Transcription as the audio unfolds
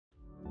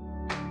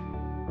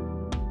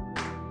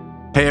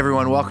Hey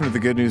everyone, welcome to the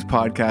Good News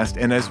Podcast.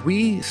 And as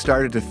we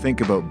started to think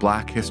about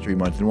Black History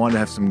Month and wanted to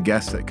have some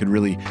guests that could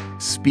really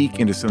speak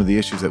into some of the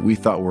issues that we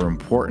thought were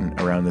important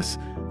around this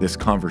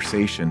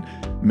conversation,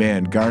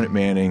 man, Garnett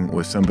Manning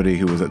was somebody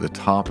who was at the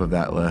top of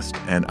that list.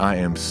 And I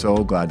am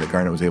so glad that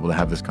Garnett was able to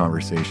have this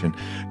conversation.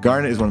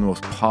 Garnett is one of the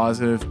most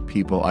positive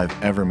people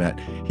I've ever met.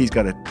 He's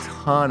got a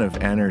ton of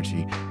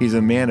energy. He's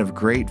a man of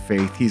great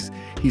faith. He's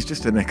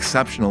just an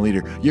exceptional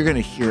leader. You're going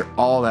to hear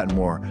all that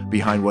more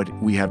behind what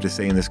we have to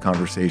say in this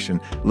conversation.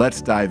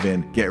 Let's dive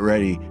in. Get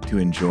ready to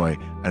enjoy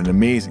an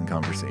amazing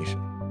conversation.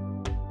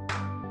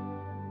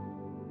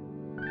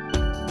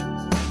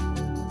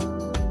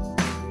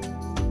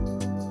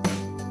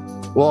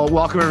 Well,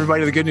 welcome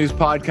everybody to the Good News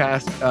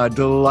Podcast.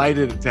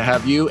 Delighted to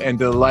have you and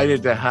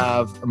delighted to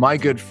have my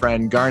good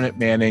friend, Garnett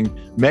Manning.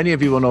 Many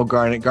of you will know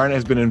Garnett. Garnett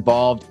has been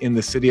involved in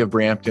the city of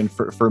Brampton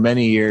for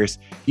many years.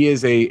 He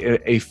is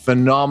a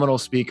phenomenal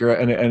speaker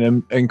and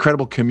an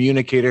incredible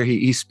communicator.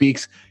 He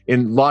speaks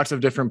in lots of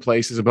different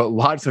places about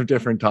lots of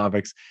different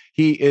topics.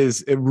 He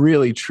is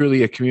really,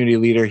 truly a community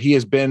leader. He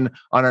has been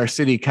on our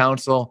city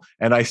council,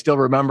 and I still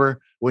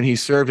remember when he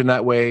served in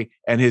that way,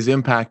 and his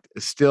impact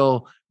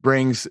still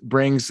brings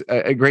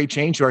a great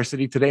change to our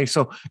city today.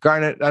 So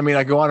Garnett, I mean,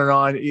 I go on and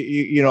on.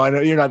 You know, I know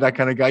you're not that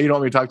kind of guy. You don't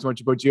want me to talk too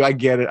much about you. I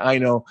get it. I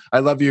know. I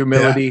love the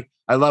humility. Yeah.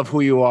 I love who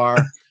you are.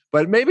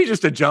 But maybe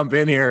just to jump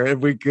in here, if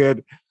we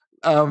could,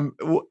 of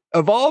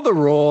all the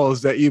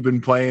roles that you've been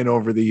playing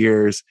over the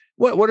years,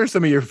 what are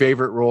some of your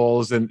favorite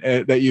roles and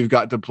that you've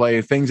got to play,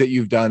 things that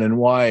you've done, and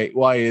why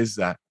is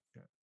that?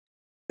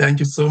 Thank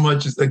you so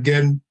much.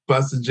 Again,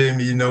 Pastor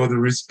Jamie, you know, the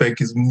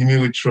respect is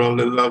mutual,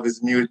 the love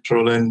is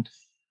mutual, and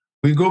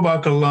we go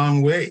back a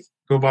long way.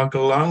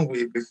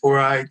 Before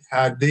I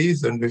had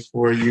these and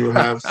before you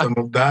have some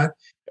of that.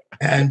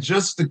 And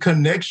just the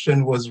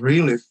connection was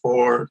really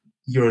for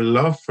your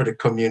love for the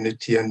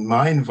community and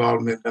my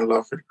involvement and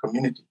love for the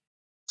community.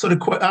 So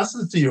the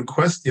answer to your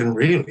question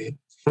really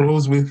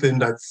flows within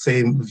that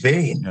same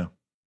vein. Yeah.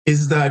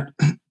 Is that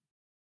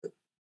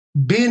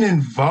being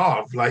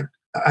involved, like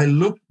I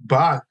look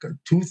back at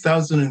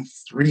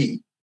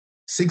 2003,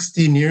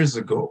 16 years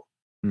ago,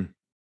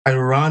 I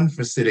ran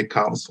for city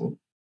council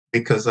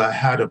because I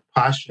had a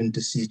passion to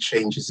see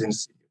changes in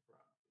city.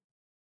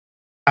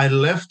 I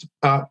left,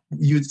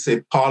 you'd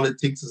say,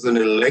 politics as an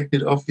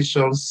elected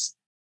official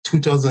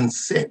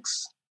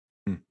 2006,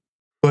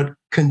 but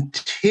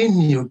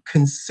continued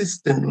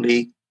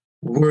consistently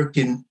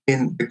working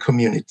in the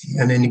community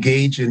and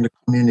engage in the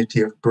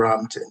community of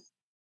Brampton.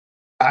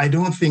 I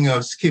don't think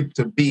I've skipped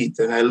a beat,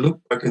 and I look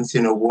back and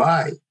say,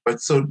 why? But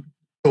so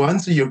to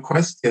answer your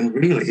question,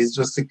 really, is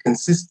just a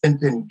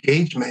consistent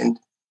engagement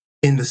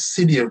in the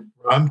city of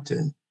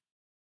Brampton,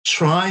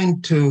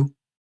 trying to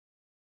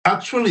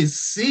actually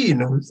see,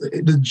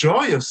 the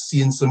joy of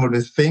seeing some of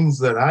the things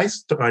that I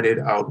started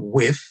out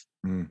with,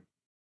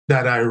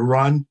 that I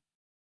run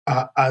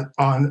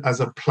on as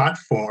a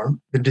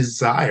platform, the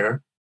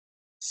desire,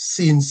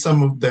 seeing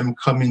some of them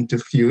come into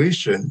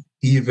fruition,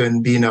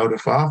 even being out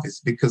of office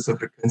because of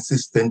the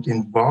consistent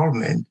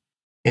involvement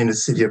in the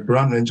city of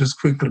Brampton. Just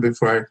quickly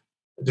before I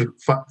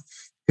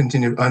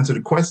continue to answer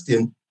the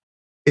question,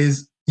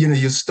 is,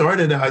 I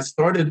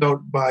started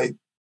out by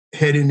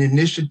heading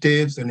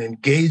initiatives and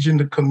engaging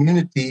the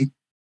community.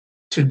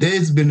 Today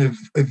it's been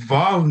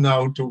evolved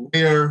now to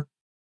where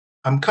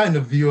I'm kind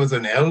of viewed as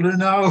an elder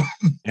now.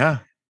 Yeah.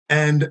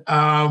 And,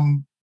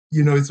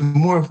 it's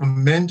more of a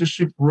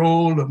mentorship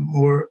role, and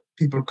more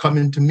people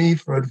coming to me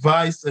for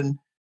advice. And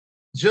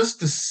just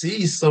to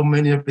see so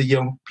many of the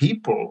young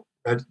people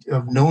that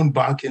I've known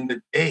back in the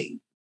day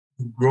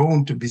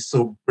grown to be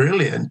so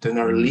brilliant and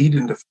are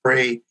leading the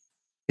fray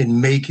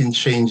in making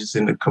changes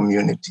in the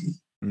community.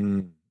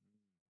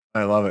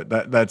 I love it.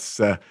 That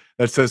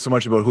says so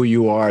much about who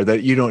you are,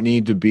 that you don't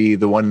need to be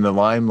the one in the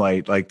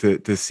limelight, like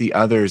to see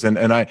others.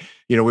 And I,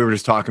 we were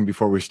just talking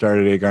before we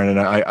started, Garnett,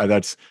 and I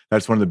that's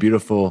one of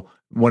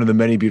the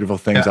many beautiful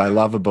things I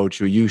love about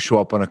you. You show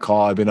up on a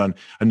call. I've been on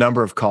a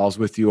number of calls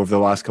with you over the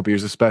last couple of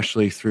years,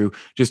 especially through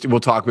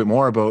we'll talk a bit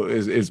more about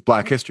is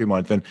Black History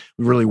Month and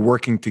really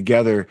working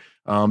together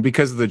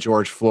because of the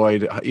George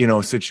Floyd,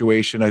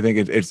 situation. I think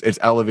it's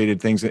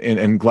elevated things,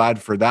 and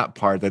glad for that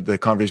part that the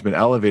conversation's been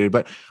elevated.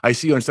 But I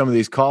see you on some of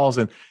these calls,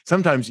 and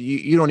sometimes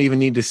you don't even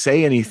need to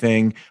say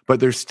anything, but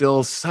there's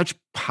still such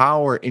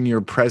power in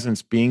your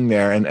presence being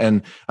there.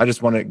 And I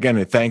just want to,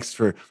 again, thanks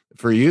for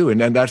you. And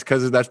that's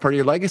because that's part of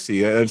your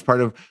legacy. It's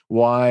part of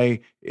why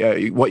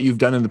what you've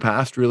done in the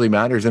past really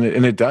matters. And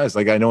it does.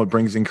 Like, I know it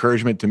brings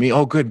encouragement to me.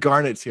 Oh, good,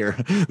 Garnett's here.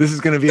 This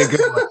is going to be a good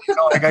one.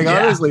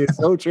 Honestly, it's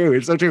so true.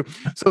 It's so true.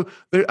 So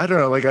I don't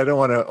know, I don't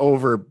want to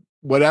over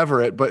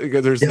whatever it, but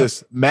there's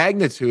this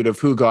magnitude of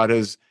who God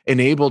has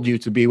enabled you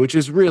to be, which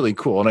is really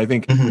cool. And I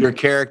think your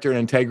character and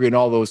integrity and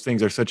all those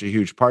things are such a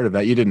huge part of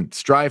that. You didn't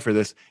strive for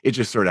this. It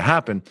just sort of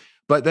happened.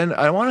 But then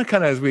I want to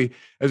kind of, as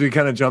we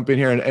kind of jump in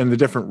here and the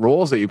different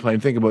roles that you play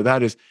and think about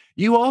that, is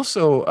you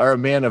also are a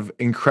man of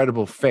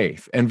incredible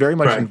faith and very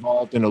much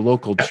involved in a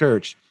local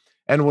church.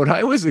 And what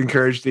I was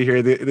encouraged to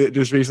hear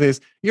just recently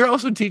is you're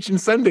also teaching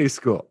Sunday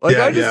school. Like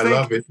Yeah, I just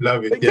yeah, think,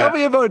 love it. like, tell Yeah.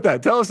 me about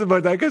that. Tell us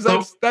about that because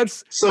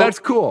So, that's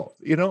cool.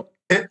 You know.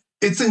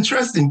 It's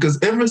interesting because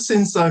ever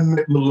since I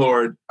met the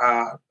Lord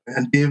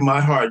and gave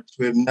my heart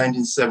to Him,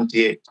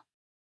 1978,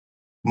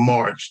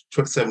 March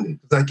 70,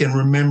 because I can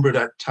remember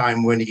that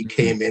time when He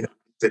came in and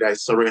said, "I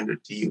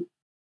surrendered to you."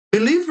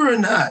 Believe it or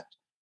not,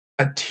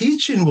 a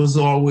teaching was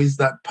always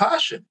that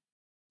passion.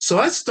 So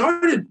I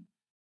started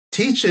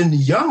teaching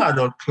young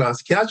adult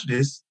class, catch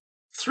this,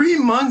 3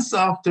 months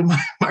after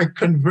my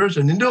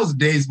conversion. In those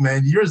days,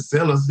 man, you're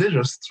zealous, they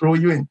just throw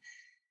you in.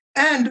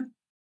 And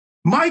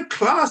my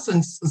class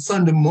on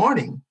Sunday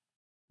morning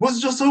was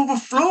just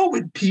overflow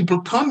with people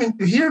coming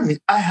to hear me.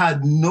 I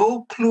had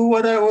no clue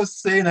what I was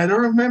saying. I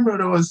don't remember what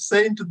I was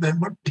saying to them,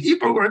 but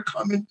people were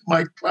coming to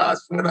my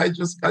class when I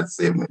just got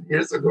saved many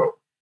years ago.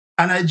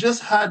 And I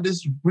just had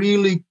this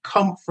really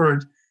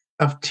comfort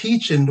of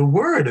teaching the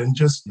word and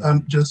just,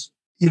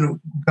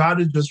 God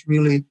had just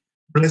really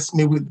blessed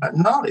me with that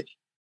knowledge.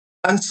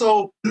 And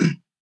so,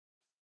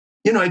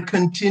 I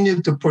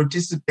continued to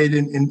participate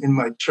in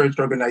my church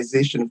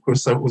organization. Of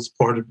course, I was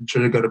part of the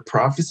Church of God of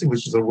Prophecy,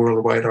 which is a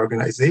worldwide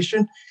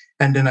organization.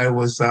 And then I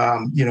was, I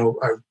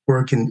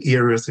work in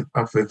areas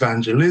of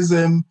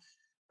evangelism,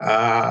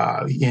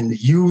 in the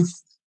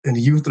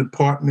youth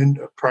department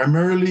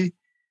primarily.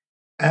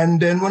 And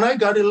then when I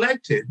got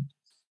elected,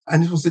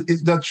 and it was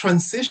the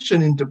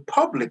transition into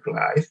public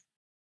life,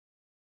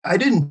 I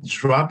didn't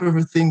drop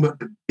everything but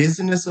the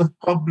business of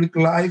public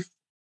life.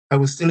 I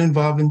was still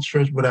involved in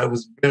church, but I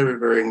was very,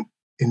 very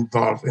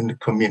involved in the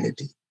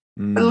community.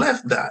 I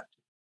left that.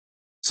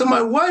 So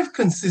my wife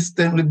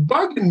consistently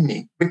bugging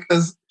me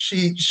because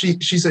she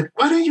said,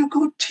 "Why don't you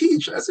go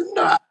teach?" I said,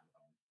 "No,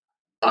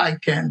 I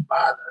can't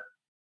bother."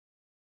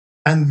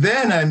 And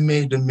then I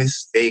made the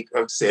mistake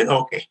of saying,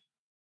 "Okay,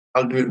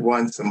 I'll do it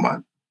once a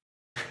month."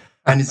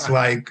 And it's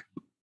like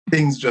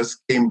things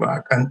just came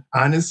back. And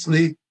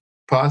honestly,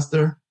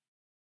 Pastor,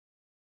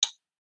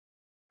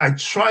 I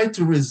tried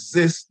to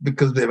resist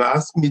because they've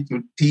asked me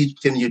to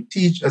teach. Can you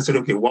teach? I said,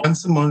 okay,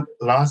 once a month,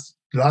 last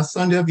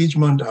Sunday of each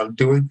month, I'll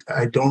do it.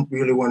 I don't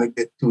really want to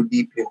get too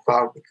deeply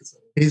involved because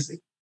I'm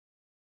busy.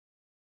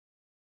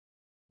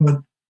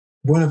 But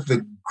one of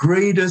the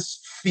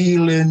greatest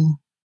feeling,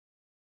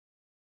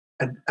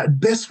 and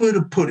best way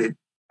to put it,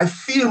 I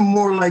feel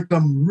more like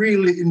I'm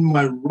really in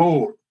my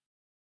role.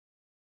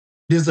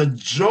 There's a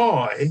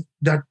joy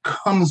that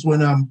comes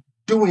when I'm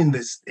doing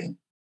this thing.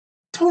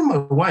 I told my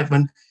wife,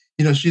 and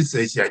she'd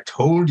say, "See, I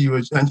told you,"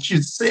 and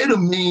she'd say to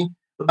me,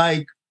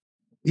 like,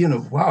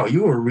 "Wow,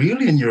 you were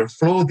really in your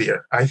flow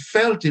there." I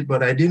felt it,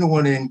 but I didn't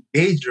want to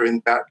engage her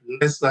in that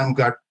lest I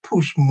got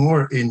pushed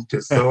more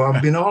into. So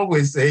I've been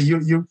always saying,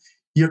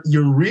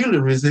 you're really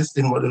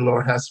resisting what the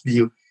Lord has for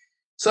you.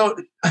 So,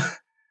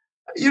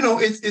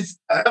 it's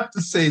I have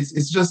to say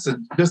it's just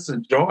a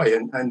joy,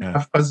 and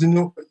yeah. As you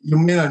know, you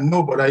may not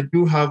know, but I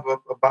do have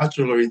a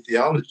bachelor in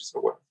theology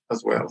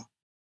as well.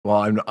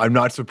 Well, I'm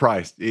not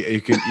surprised. You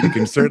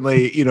can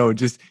certainly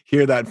just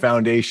hear that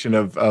foundation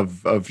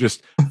of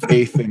just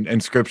faith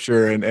and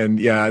scripture and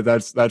yeah,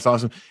 that's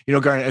awesome.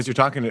 Garnett, as you're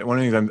talking, one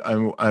of the things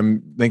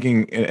I'm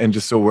thinking and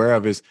just so aware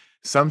of is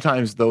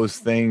sometimes those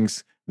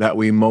things that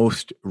we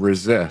most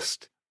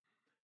resist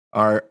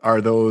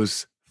are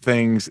those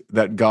things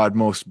that God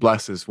most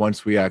blesses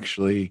once we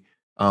actually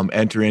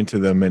enter into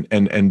them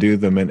and do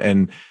them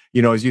and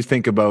as you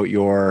think about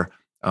your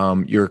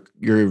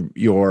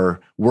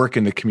work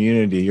in the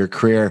community, your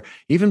career,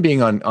 even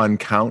being on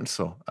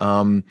council,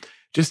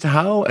 just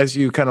how, as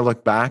you kind of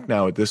look back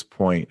now at this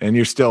point, and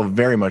you're still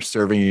very much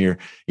serving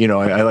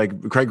I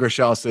like Craig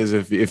Rochelle says,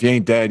 if you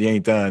ain't dead, you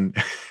ain't done.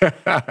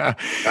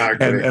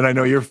 and I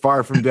know you're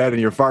far from dead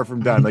and you're far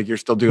from done. Like you're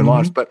still doing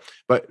lots, but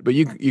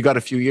you got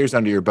a few years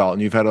under your belt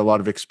and you've had a lot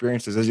of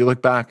experiences. As you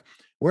look back,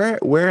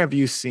 where have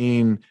you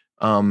seen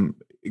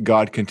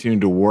God continue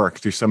to work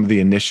through some of the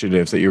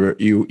initiatives that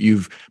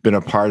you've been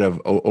a part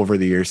of over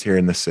the years here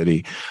in the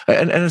city,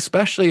 and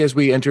especially as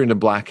we enter into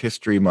Black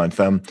History Month,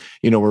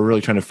 we're really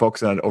trying to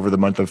focus on it over the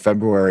month of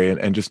February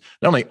and just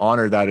not only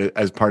honor that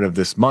as part of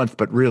this month,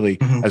 but really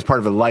as part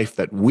of a life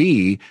that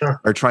we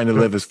are trying to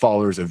live as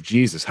followers of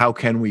Jesus. How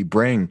can we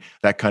bring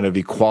that kind of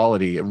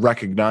equality,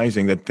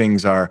 recognizing that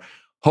things are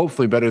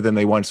hopefully better than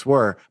they once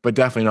were, but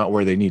definitely not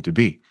where they need to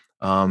be?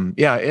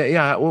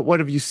 What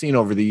have you seen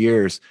over the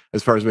years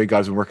as far as the way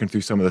God's been working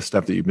through some of the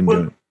stuff that you've been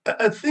doing?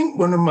 I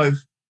think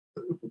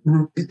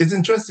it's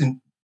interesting.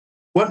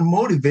 What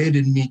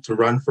motivated me to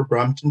run for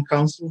Brampton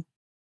Council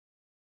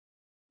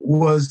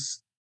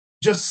was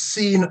just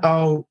seeing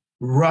how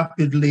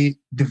rapidly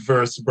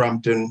diverse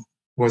Brampton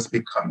was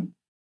becoming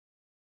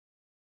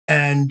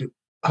and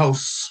how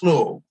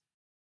slow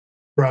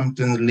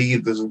Brampton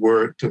leaders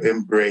were to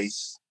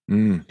embrace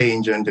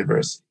change and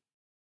diversity.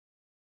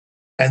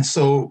 And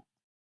so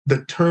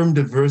the term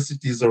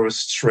diversity is our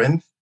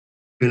strength.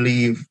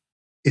 Believe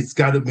it's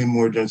got to be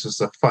more than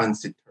just a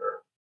fancy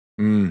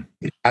term.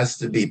 It has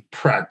to be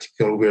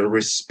practical, where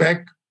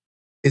respect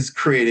is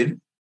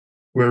created,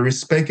 where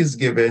respect is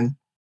given,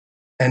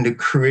 and the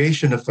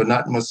creation of an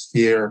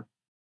atmosphere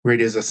where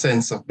there's a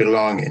sense of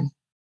belonging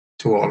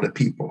to all the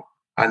people,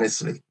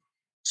 honestly.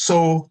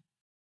 So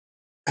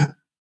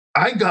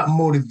I got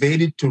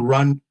motivated to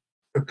run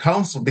a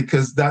council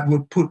because that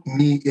would put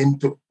me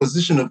into a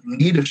position of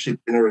leadership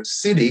in our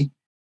city,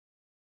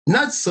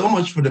 not so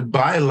much for the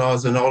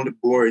bylaws and all the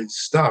boring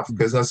stuff,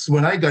 because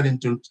when I got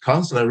into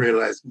council, I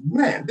realized,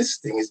 man, this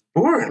thing is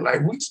boring.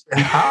 Like, we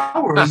spend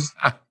hours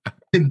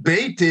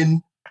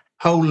debating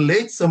how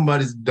late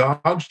somebody's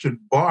dog should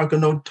bark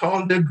and how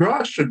tall their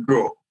grass should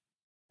grow.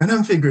 And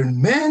I'm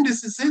figuring, man,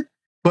 this is it.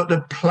 But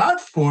the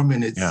platform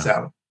in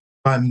itself,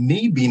 by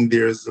me being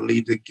there as a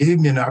leader, gave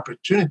me an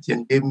opportunity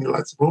and gave me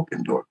lots of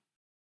open doors.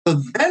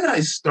 So then I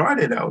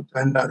started out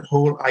on that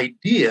whole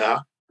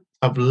idea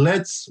of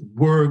let's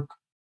work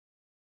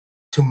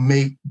to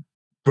make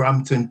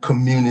Brampton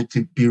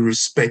community be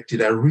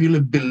respected. I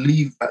really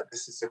believe that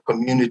this is a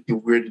community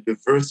where the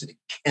diversity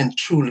can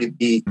truly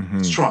be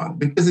strong,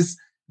 because it's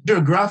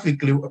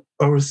geographically,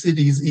 our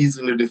city is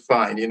easily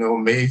defined,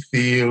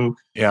 Mayfield,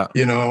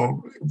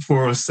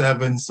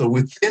 407. So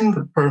within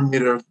the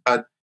perimeter of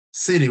that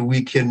city,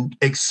 we can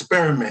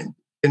experiment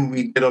and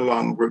we get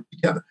along, work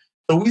together.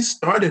 So we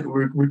started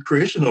with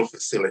recreational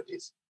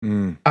facilities.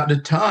 At the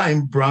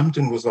time,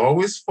 Brampton was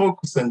always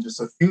focused on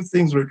just a few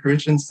things.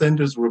 Recreation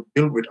centers were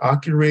built with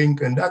hockey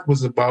rink, and that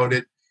was about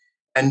it.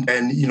 And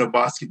then,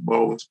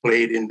 basketball was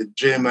played in the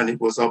gym, and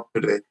it was up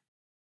to the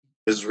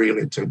teachers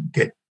really to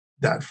get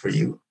that for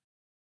you.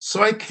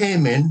 So I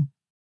came in,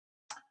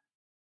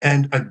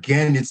 and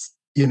again, it's,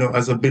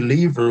 as a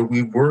believer,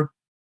 we work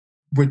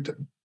with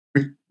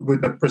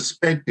a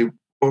perspective,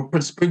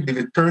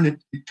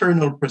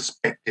 eternal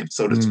perspective,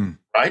 so to speak,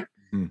 right?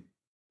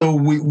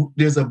 So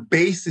there's a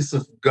basis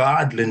of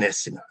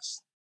godliness in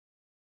us.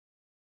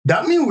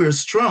 That means we're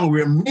strong,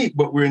 we're meek,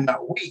 but we're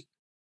not weak.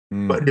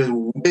 But there's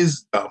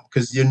wisdom,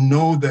 because you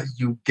know that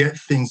you get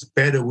things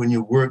better when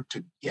you work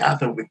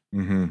together with.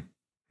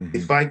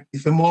 If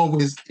I'm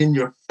always in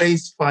your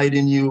face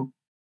fighting you,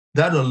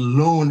 that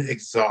alone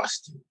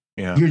exhausts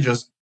you. You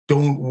just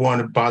don't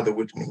want to bother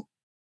with me.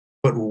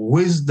 But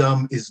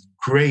wisdom is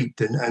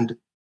great. And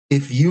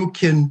if you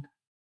can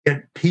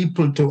get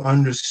people to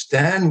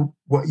understand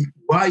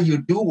why you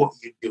do what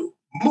you do,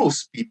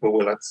 most people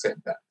will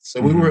accept that.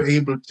 So we were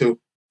able to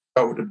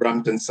start with the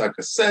Brampton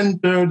Soccer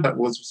Center that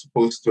was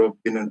supposed to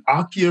have been an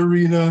hockey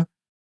arena.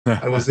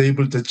 I was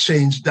able to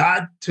change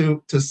that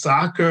to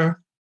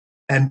soccer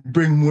and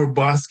bring more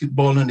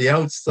basketball on the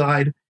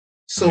outside.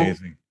 So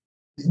amazing.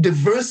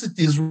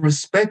 Diversity is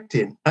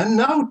respected. And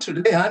now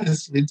today,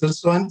 honestly,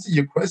 just to answer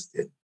your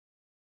question,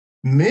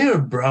 Mayor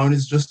Brown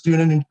is just doing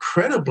an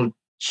incredible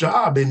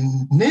job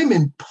in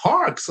naming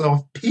parks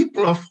of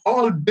people of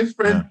all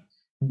different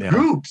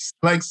groups,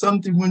 like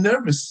something we've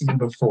never seen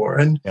before.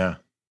 And,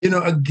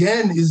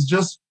 again, is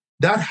just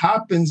that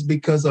happens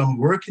because I'm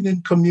working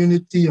in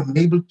community. I'm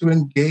able to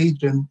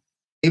engage and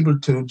able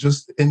to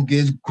just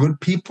engage good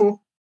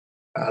people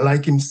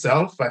like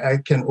himself. I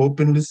can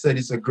openly say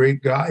he's a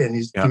great guy and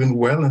he's doing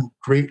well and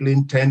greatly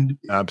intention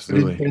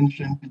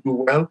to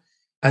do well.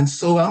 And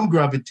so I'm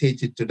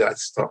gravitated to that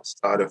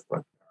startup.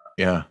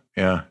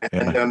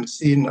 And I'm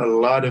seeing a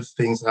lot of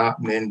things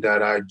happening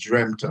that I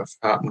dreamt of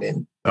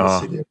happening in the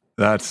city.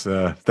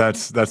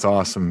 That's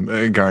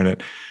awesome,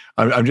 Garnett.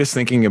 I'm just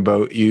thinking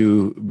about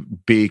you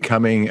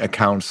becoming a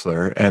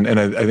councilor, and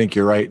I think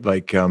you're right.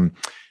 Like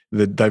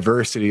the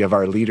diversity of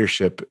our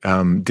leadership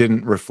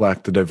didn't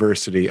reflect the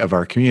diversity of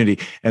our community,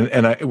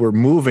 and we're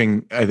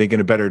moving, I think, in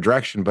a better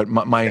direction. But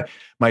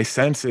my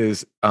sense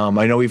is,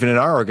 I know even in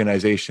our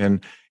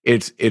organization,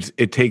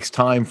 it takes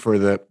time for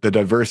the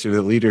diversity of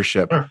the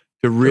leadership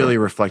to really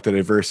reflect the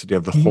diversity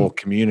of the whole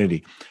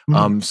community.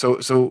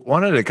 So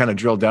wanted to kind of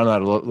drill down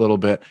that a little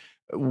bit.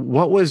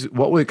 What was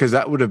because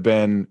that would have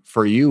been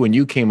for you when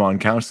you came on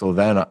council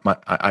then.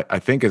 I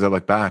think as I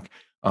look back,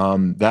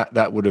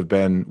 that would have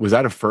been, was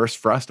that a first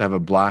for us to have a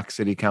Black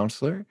city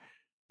councilor?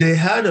 They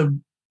had a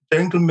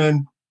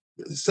gentleman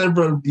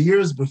several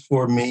years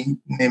before me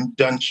named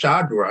John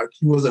Shadrach.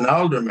 He was an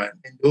alderman.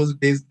 In those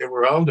days, they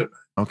were aldermen.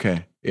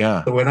 Okay,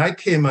 yeah. So when I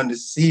came on the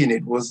scene,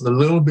 it was a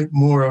little bit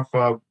more of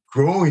a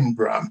growing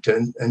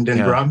Brampton, and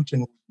then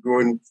Brampton was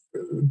growing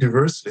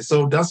diversity.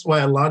 So that's why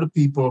a lot of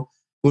people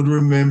would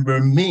remember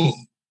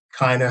me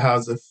kind of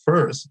as a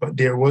first, but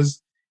there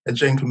was a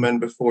gentleman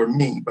before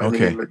me by the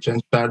name of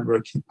John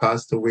Shadrach. He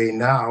passed away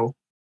now,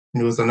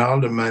 and he was an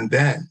alderman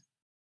then.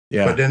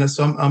 But then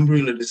I'm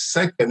really the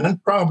second,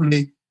 and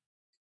probably,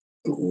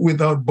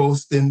 without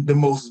boasting, the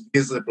most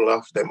visible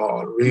of them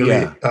all,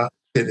 really,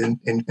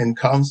 in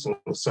council.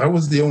 So I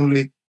was the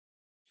only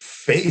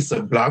face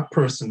a Black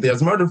person there.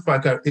 As a matter of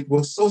fact, it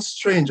was so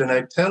strange, and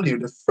I tell you,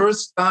 the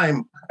first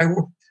time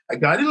I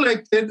got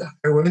elected,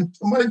 I went to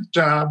my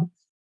job,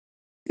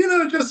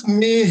 just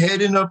me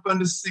heading up on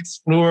the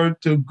 6th floor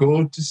to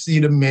go to see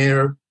the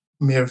mayor.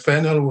 Mayor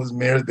Fennell was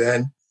mayor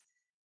then.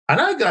 And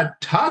I got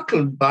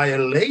tackled by a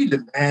lady,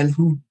 man,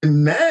 who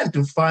demanded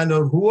to find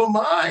out, who am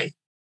I?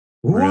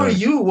 Who are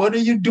you? What are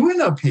you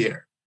doing up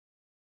here?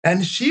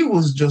 And she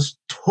was just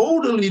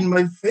totally in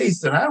my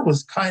face. And I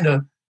was kind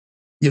of,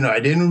 I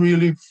didn't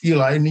really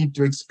feel I need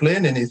to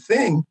explain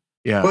anything.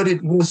 Yeah. But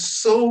it was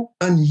so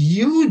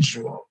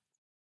unusual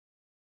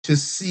to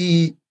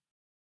see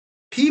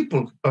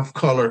people of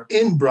color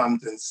in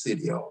Brampton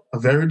City Hall, a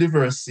very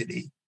diverse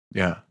city,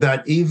 Yeah.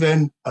 that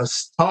even a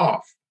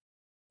staff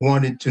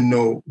wanted to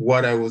know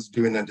what I was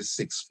doing on the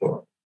sixth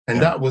floor.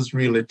 And that was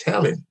really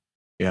telling.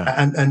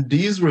 Yeah. And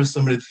these were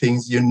some of the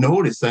things you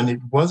noticed. And it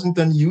wasn't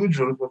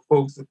unusual for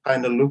folks to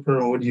kind of look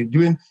around, what are you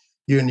doing?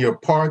 You're in your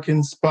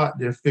parking spot.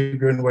 They're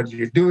figuring what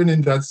you're doing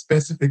in that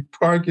specific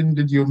parking.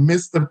 Did you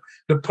miss the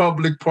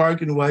public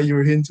parking while you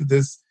were into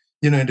this,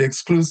 the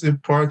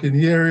exclusive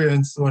parking area,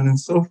 and so on and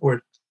so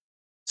forth.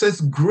 So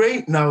it's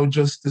great now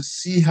just to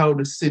see how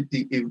the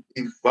city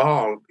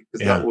evolved,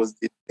 because that was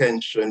the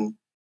intention.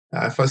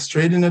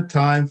 Frustrating at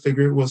times,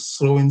 figure it was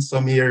slow in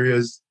some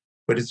areas,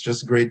 but it's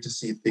just great to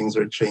see things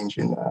are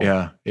changing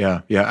now.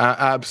 Yeah.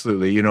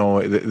 Absolutely.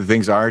 The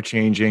things are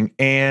changing,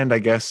 and I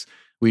guess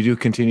we do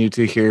continue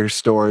to hear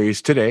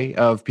stories today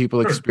of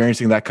people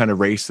experiencing that kind of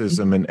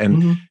racism,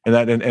 and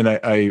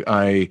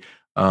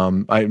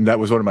that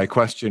was one of my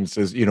questions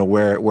is,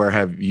 where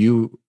have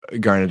you,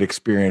 Garnett,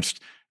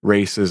 experienced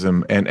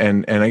racism?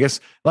 And I guess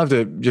I'll have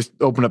to just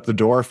open up the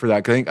door for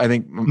that. 'Cause I think I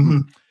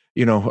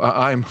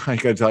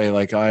gotta tell you,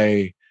 like,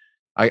 I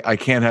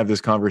can't have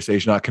this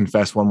conversation, not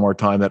confess one more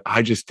time that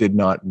I just did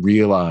not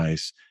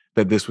realize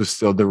that this was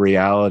still the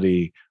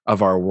reality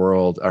of our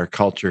world, our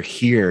culture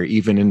here,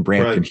 even in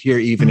Brampton, here,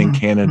 even in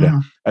Canada,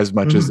 as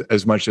much as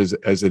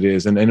it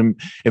is. And I'm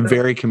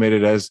very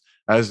committed as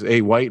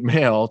a white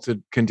male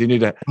to continue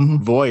to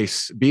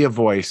be a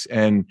voice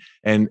and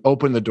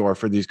open the door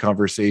for these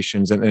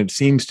conversations. And it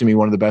seems to me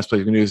one of the best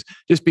places we can do is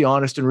just be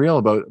honest and real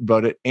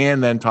about it,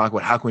 and then talk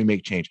about how can we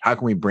make change? How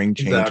can we bring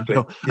change? Exactly.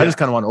 I just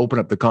kind of want to open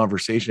up the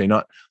conversation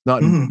and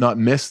not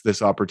miss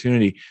this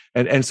opportunity.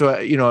 And so,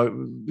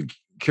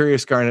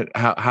 curious, Garnett,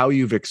 how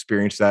you've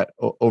experienced that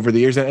over the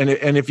years, and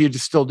if you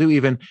still do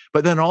even,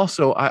 but then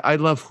also I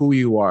love who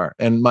you are.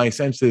 And my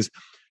sense is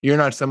you're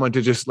not someone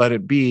to just let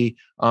it be.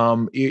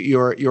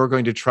 You're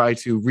going to try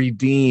to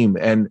redeem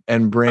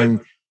and bring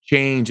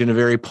change in a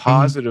very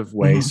positive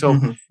way. So,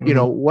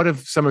 what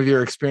have some of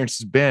your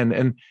experiences been,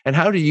 and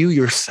how do you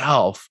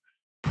yourself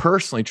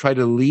personally try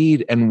to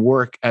lead and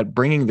work at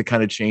bringing the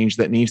kind of change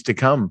that needs to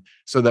come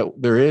so that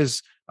there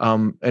is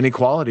an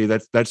equality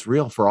that's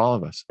real for all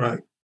of us? Right.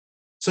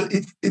 So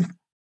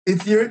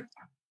if you're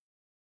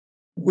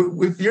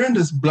in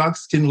this black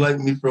skin like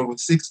me for over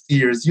 60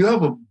 years, you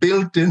have a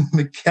built-in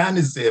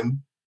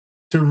mechanism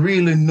to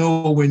really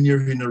know when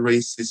you're in a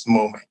racist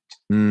moment.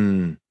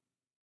 And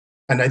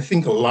I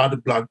think a lot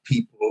of black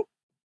people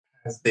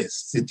has this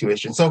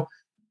situation. So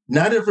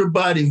not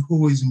everybody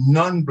who is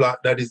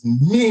non-black that is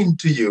mean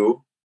to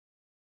you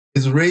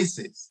is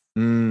racist.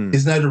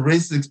 It's not a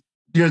racist.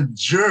 There are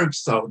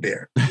jerks out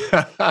there.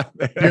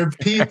 There are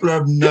people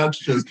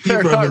obnoxious.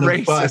 People are going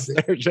to fuss.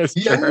 They're just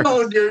they're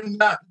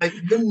not. Like,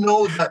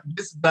 that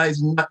this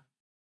guy's not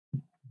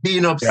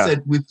being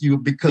upset with you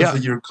because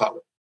of your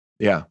color.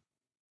 Yeah.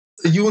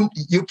 So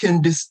you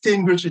can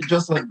distinguish it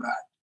just like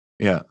that.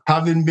 Yeah.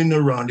 Having been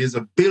around, there's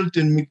a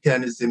built-in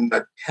mechanism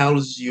that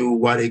tells you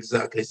what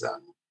exactly is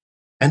happening.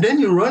 And then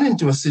you run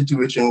into a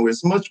situation where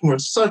it's much more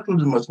subtle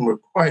and much more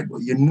quiet,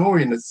 but you're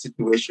in a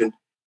situation.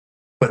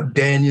 But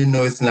then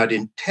it's not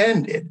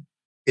intended.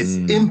 It's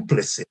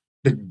implicit.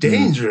 The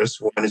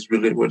dangerous one is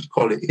really what's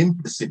called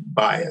implicit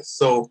bias.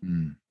 So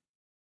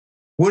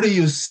what do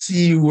you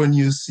see when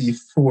you see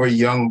 4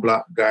 young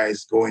black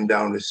guys going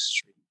down the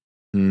street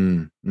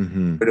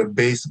with a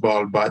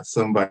baseball bat,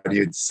 somebody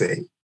would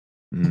say?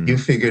 You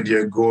figured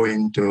you're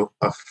going to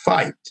a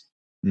fight.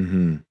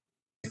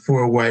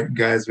 4 white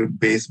guys with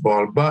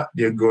baseball bat,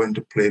 they're going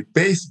to play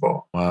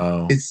baseball.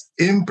 Wow. It's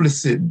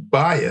implicit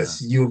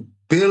bias. You've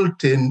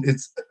built in,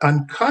 it's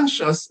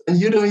unconscious, and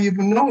you don't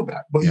even know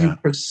that, but you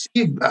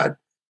perceive that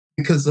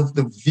because of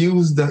the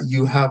views that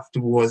you have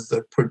towards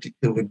that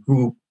particular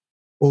group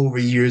over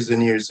years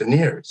and years and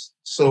years.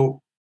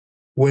 So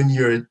when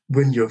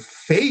you're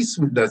faced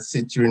with that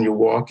situation and you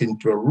walk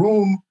into a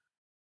room,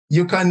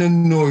 you kind of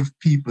know if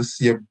people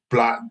see a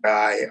black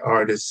guy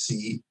or they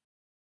see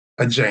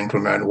a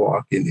gentleman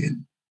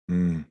walking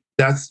in.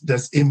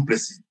 That's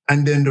implicit.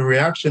 And then the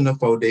reaction of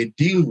how they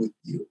deal with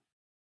you.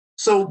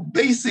 So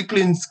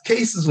basically, in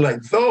cases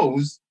like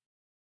those,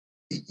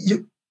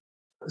 you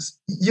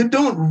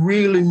don't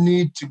really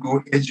need to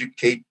go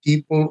educate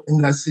people in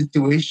that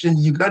situation.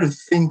 You got to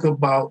think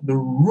about the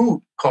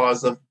root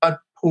cause of that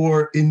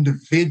poor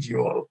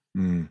individual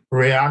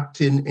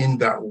reacting in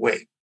that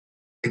way,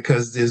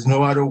 because there's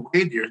no other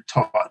way they're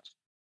taught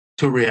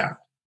to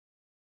react.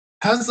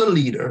 As a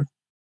leader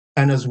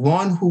and as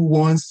one who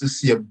wants to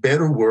see a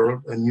better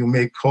world, and you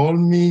may call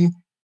me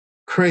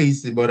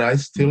crazy, but I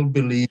still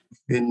believe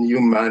in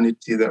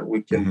humanity, that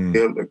we can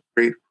build a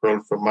great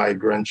world for my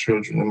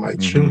grandchildren and my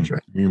children.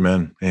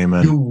 Amen.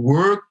 You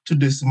work to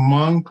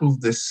dismantle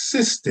the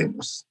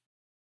systems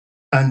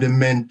and the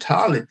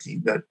mentality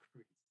that.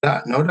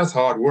 Now, that's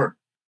hard work.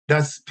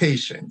 That's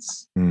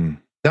patience. Mm.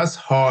 That's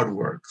hard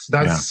work.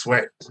 That's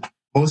sweat.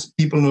 Most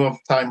people don't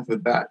have time for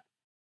that.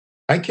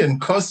 I can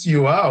cuss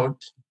you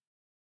out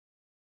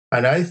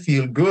and I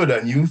feel good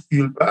and you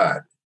feel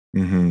bad.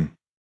 Mm-hmm.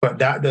 But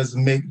that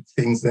doesn't make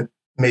things that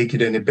make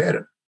it any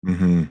better.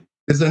 Mm-hmm.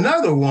 There's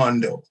another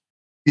one, though.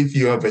 If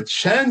you have a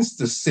chance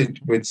to sit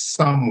with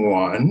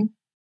someone,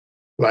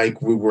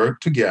 like we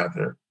work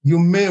together, you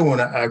may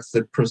want to ask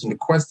that person a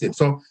question.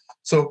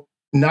 So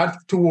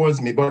not towards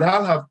me, but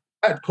I'll have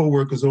had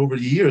coworkers over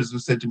the years who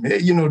said to me, hey,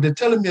 they're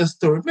telling me a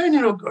story. Man,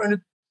 Garnett,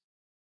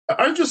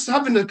 I'm just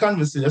having a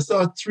conversation. I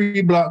saw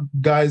 3 black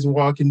guys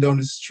walking down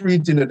the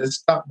street, they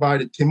stopped by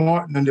the Tim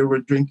Horton and they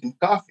were drinking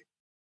coffee.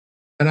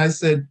 And I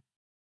said,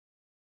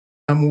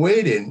 I'm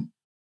waiting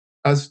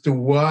as to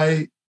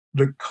why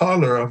the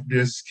color of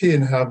their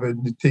skin have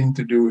anything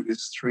to do with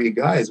these 3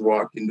 guys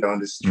walking down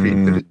the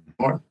street to the Tim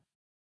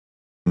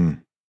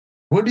Horton.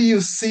 What do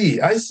you see?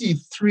 I see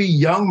 3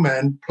 young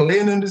men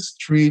playing in the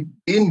street,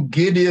 being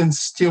giddy and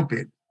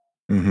stupid.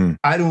 Mm-hmm.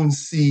 I don't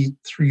see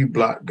 3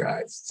 black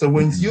guys. So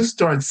when you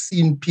start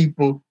seeing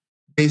people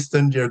based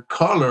on their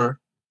color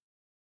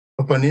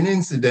upon an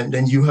incident,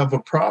 then you have a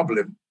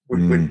problem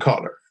with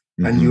color.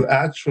 And you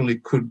actually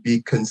could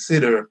be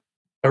considered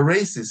a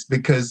racist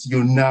because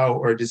you now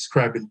are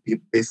describing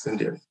people based on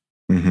their.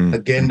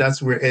 Again,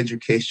 that's where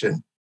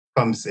education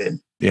comes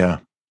in. Yeah.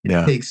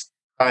 It takes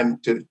time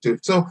to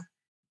so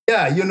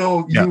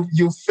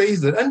you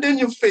face it, and then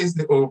you face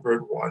the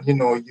overt one.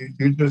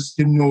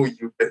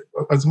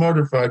 As a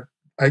matter of fact,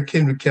 I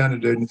came to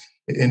Canada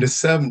in the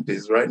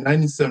 70s, right?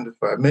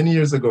 1975, many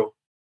years ago.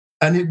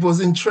 And it was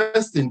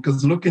interesting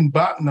because looking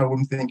back now,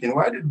 I'm thinking,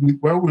 why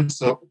were we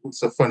so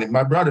funny?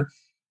 My brother,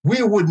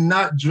 we would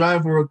not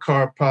drive our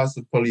car past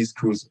a police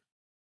cruiser.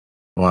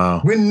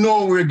 Wow. We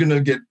know we're going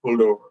to get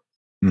pulled over.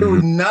 We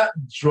would not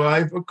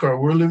drive a car.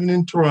 We're living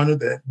in Toronto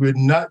then. We would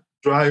not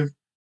drive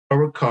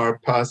our car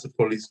past a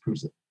police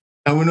cruiser.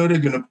 And we know they're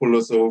going to pull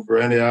us over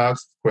and they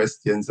ask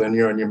questions and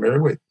you're on your merry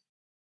way.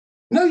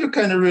 Now you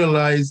kind of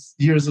realize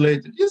years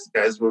later, these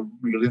guys were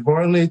really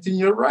violating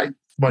your rights.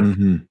 But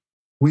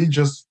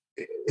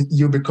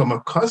you become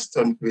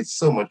accustomed to it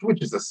so much,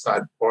 which is a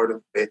sad part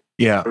of the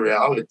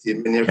reality.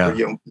 Many of our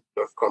young people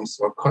have come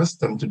so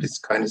accustomed to this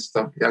kind of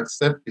stuff, they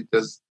accept it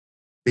as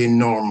being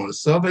normal.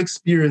 So I've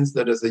experienced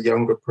that as a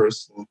younger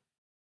person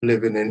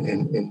living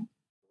in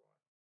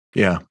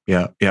Yeah.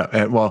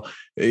 And well,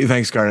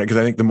 thanks, Garnett, because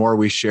I think the more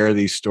we share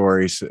these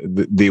stories,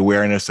 the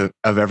awareness of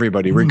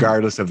everybody,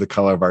 regardless of the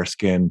color of our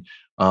skin,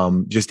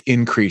 just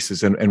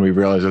increases, and we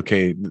realize,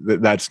 okay,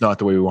 that's not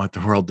the way we want the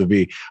world to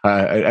be.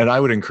 And I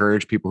would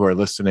encourage people who are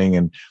listening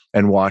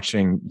and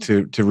watching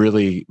to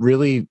really,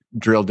 really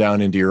drill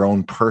down into your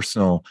own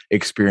personal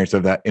experience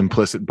of that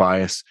implicit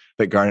bias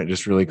that Garnett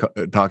just really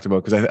talked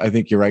about. Because I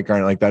think you're right,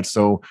 Garnett. Like that's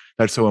so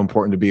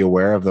important to be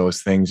aware of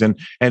those things. And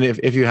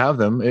if you have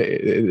them,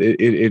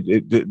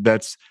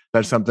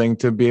 that's something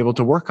to be able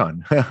to work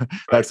on.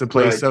 That's a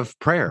place of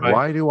prayer. Right.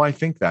 Why do I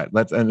think that?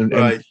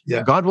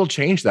 God will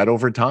change that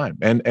over time.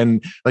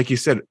 And like you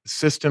said,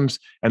 systems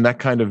and that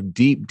kind of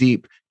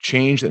deep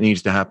change that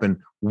needs to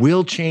happen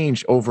will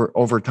change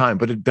over time.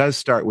 But it does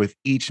start with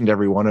each and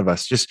every one of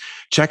us just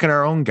checking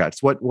our own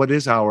guts. What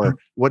is our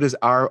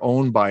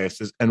own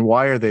biases and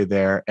why are they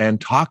there?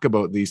 And talk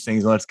about these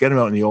things and let's get them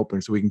out in the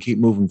open so we can keep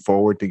moving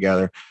forward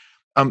together.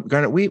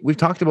 Garnett, we've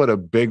talked about a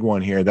big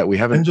one here that we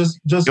haven't. And just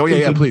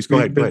please go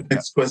ahead. The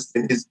next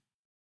question is,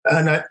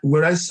 and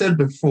what I said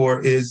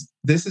before is,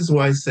 this is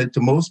why I said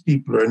to most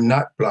people who are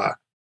not Black,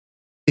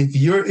 if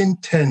your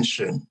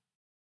intention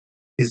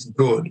is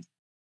good,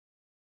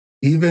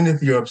 even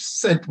if you're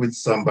upset with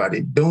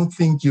somebody, don't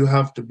think you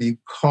have to be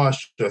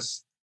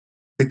cautious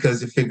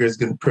because you figure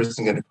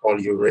person going to call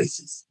you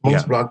racist.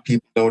 Most Black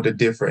people know the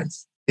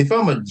difference. If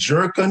I'm a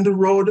jerk on the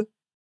road,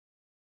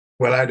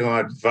 well, I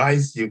don't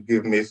advise you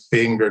give me a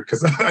finger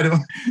because I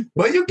don't.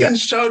 Well, you can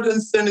shout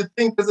and say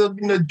anything because I've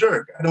been a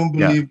jerk. I don't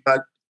believe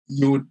that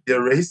you're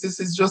racist.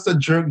 It's just a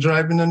jerk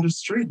driving on the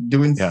street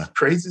doing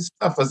crazy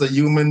stuff. As a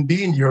human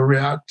being, you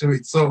react to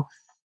it. So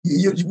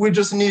we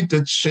just need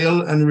to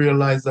chill and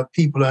realize that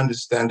people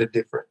understand the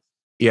difference.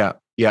 Yeah.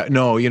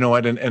 No, you know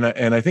what, and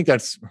I think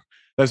that's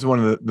one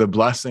of the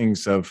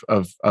blessings of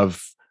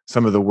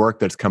some of the work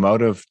that's come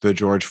out of the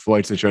George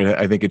Floyd situation.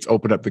 I think it's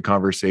opened up the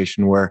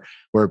conversation where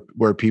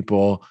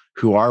people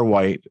who are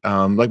white,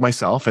 like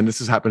myself, and this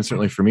has happened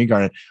certainly for me,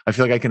 Garnett, I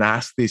feel like I can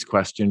ask these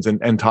questions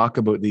and talk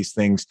about these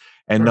things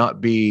and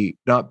not be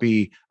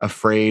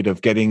afraid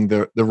of getting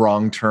the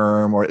wrong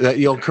term, or that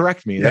you'll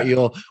correct me, that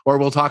or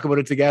we'll talk about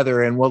it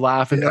together and we'll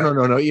laugh and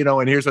no,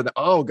 and here's what,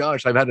 oh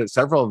gosh, I've had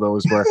several of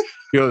those where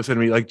people said to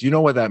me, like, do you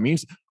know what that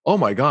means? Oh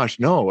my gosh,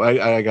 no,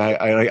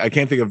 I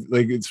can't think of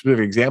like a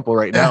specific example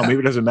right now. Maybe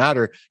it doesn't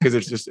matter because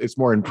it's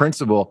more in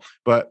principle,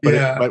 but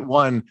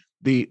one,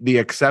 the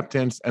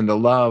acceptance and the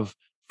love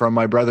from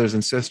my brothers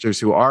and sisters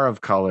who are of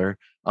color,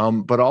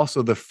 but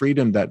also the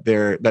freedom that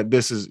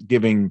this is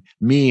giving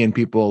me and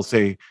people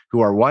say who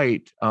are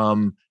white,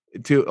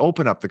 to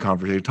open up the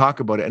conversation, talk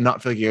about it, and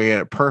not feel like you get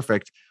it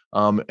perfect,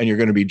 and you're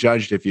going to be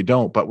judged if you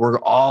don't. But we're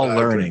all I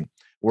agree. learning,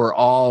 we're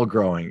all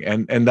growing,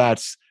 and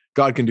that's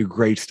God can do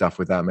great stuff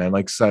with that, man.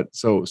 Like so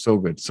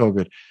good, so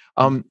good.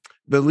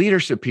 The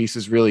leadership piece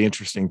is really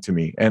interesting to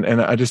me, and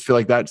I just feel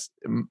like that's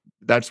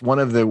one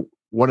of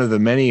the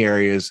many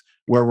areas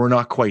where we're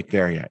not quite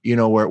there yet. You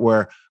know,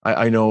 where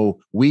I know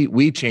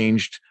we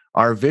changed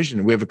our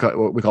vision. We have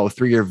what we call a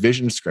 3-year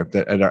vision script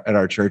at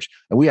our church,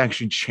 and we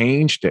actually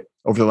changed it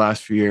over the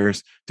last few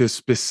years to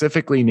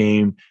specifically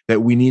name that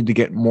we need to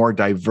get more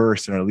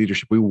diverse in our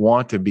leadership. We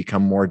want to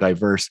become more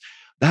diverse.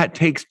 That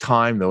takes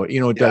time, though. You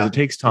know, it does. It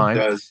takes time.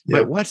 It does.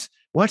 But what's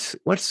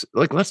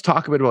like? Let's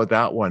talk a bit about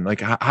that one. Like,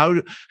 how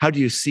do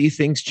you see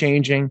things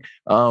changing?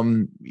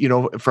 You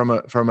know,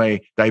 from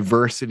a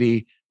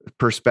diversity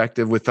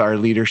perspective with our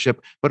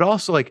leadership, but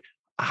also like,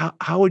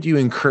 how would you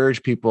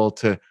encourage people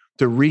to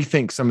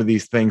rethink some of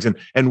these things,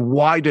 and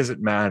why does it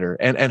matter,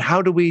 and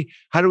how do we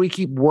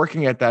keep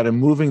working at that and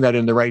moving that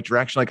in the right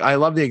direction? Like, I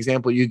love the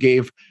example you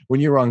gave when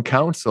you were on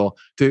council,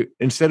 to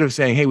instead of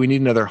saying, hey, we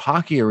need another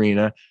hockey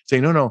arena, say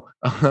no,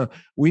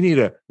 we need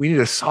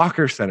a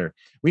soccer center.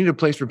 We need a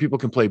place where people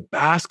can play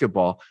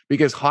basketball,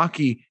 because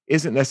hockey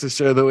isn't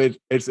necessarily,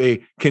 it's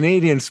a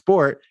Canadian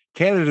sport.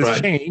 Canada's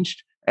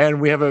changed,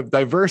 and we have a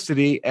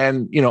diversity,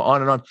 and you know,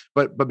 on and on.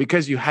 But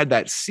because you had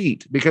that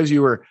seat, because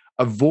you were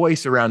a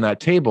voice around that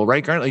table,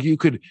 right, Garnett? Like you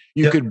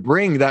could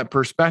bring that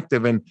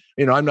perspective. And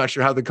you know, I'm not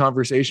sure how the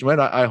conversation went.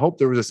 I hope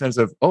there was a sense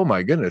of, oh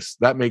my goodness,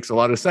 that makes a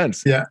lot of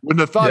sense. Yeah,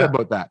 wouldn't have thought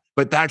about that.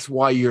 But that's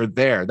why you're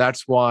there.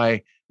 That's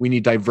why we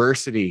need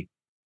diversity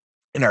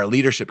in our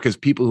leadership, because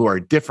people who are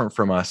different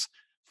from us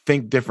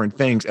think different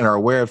things and are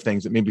aware of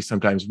things that maybe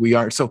sometimes we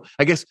aren't. So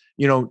I guess,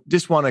 you know,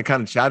 just want to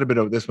kind of chat a bit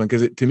about this one,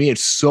 because to me,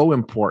 it's so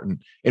important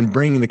in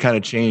bringing the kind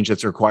of change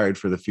that's required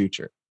for the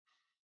future.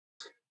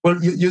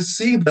 Well, you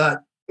see that,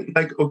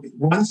 like, okay,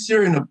 once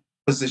you're in a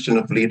position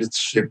of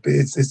leadership,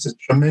 it's a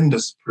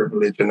tremendous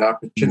privilege and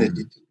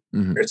opportunity,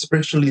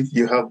 especially if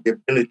you have the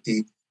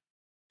ability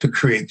to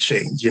create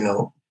change. You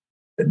know,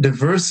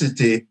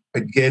 diversity,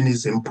 again,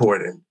 is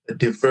important. A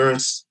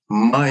diverse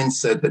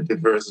mindset, a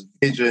diverse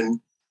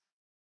vision.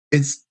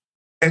 It's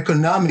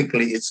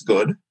economically, it's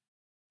good.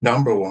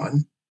 Number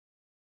one,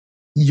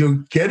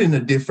 you're getting a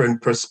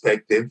different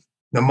perspective.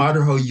 No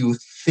matter how you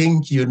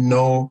think you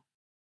know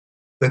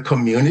the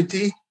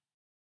community,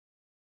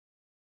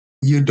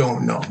 you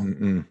don't know.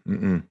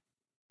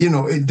 You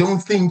know, don't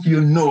think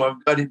you know.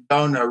 I've got it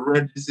down. I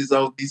read this is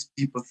how these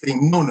people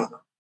think. No.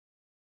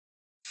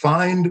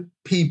 Find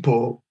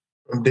people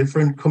from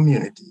different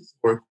communities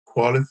who are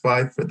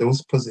qualified for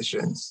those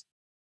positions,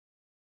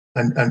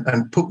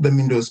 and put them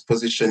in those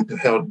positions to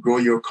help grow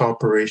your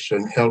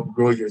corporation, help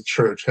grow your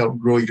church, help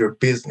grow your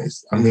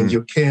business. I mean,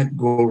 you can't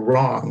go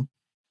wrong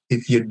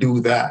if you do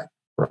that,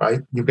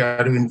 right? You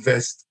got to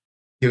invest.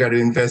 You got to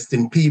invest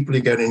in people.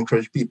 You got to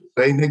encourage people.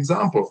 So, an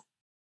example.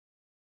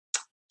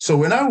 So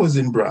when I was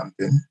in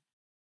Brampton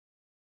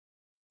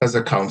as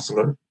a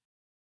councilor,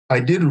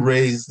 I did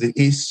raise the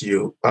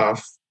issue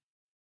of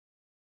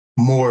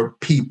more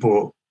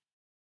people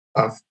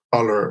of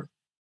color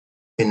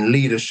in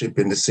leadership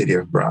in the city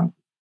of Brampton.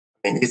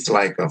 I mean, it's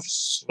like a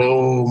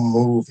slow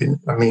moving.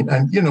 I mean,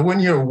 and you know, when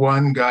you're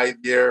one guy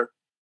there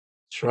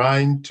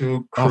trying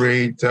to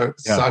create a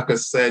soccer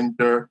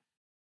center,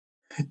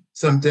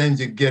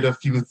 sometimes you get a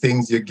few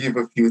things, you give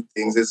a few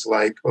things. It's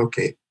like,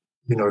 okay,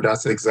 you know,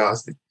 that's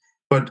exhausting.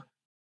 But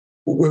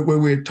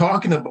when we're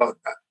talking about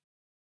that,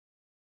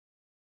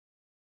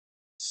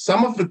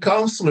 some of the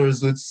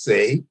counselors would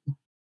say,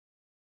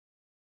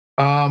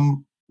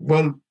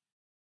 well,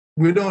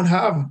 we don't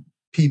have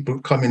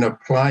people coming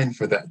applying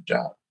for that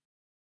job.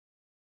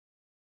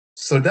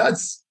 So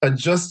that's a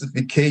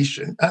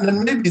justification. And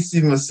then maybe it's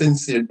even a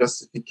sincere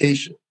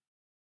justification.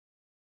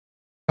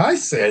 I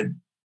said,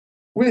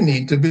 we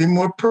need to be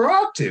more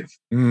proactive.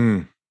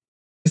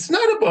 It's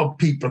not about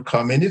people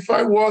coming. If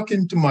I walk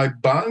into my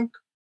bank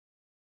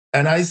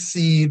and I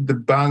see the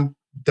bank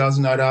does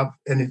not have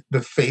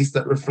the face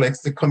that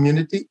reflects the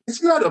community,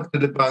 it's not up to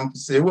the bank to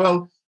say,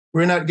 well,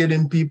 we're not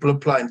getting people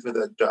applying for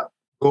that job.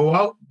 Go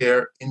out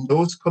there in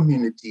those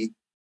communities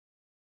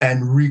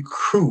and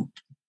recruit.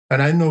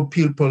 And I know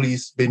Peel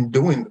Police been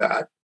doing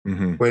that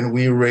when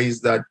we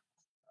raised that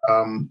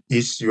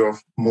issue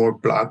of more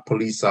Black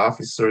police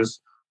officers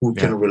who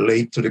can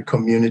relate to the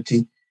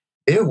community.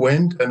 They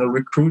went and are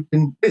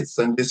recruiting bits,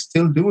 and they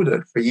still do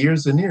that for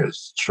years and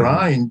years,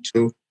 trying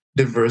to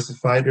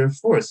diversify their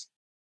force.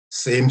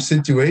 Same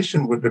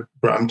situation with the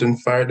Brampton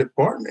Fire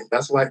Department.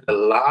 That's like the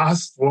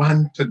last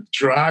one to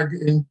drag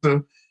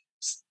into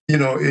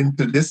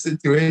this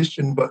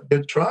situation, but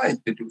they're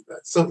trying to do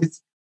that. So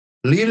it's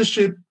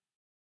leadership,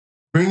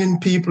 bringing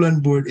people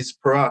on board is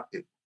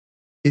proactive.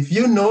 If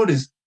you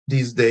notice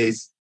these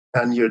days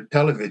on your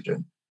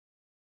television,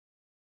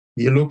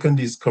 you look at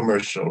these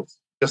commercials,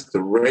 just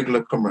the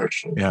regular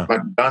commercial,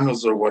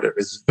 McDonald's or whatever,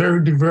 it's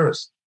very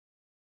diverse.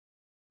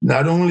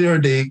 Not only are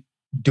they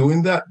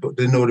doing that, but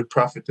they know the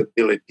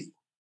profitability.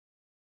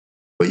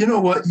 But you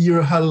know what?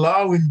 You're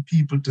allowing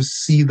people to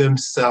see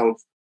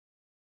themselves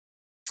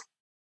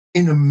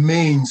in a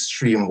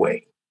mainstream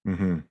way.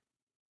 Mm-hmm.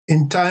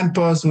 In time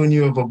past, when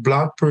you have a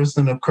Black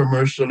person in a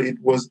commercial, it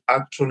was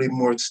actually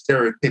more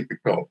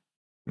stereotypical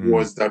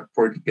was that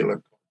particular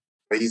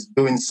color. He's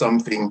doing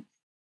something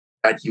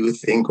that you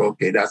think,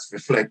 okay, that's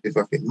reflective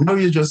of him. Now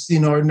you just see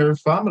an ordinary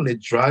family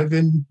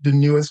driving the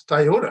newest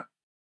Toyota,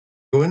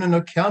 going on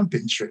a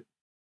camping trip.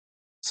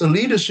 So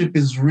leadership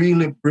is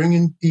really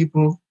bringing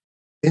people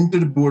into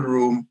the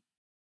boardroom,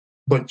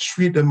 but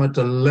treat them at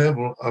a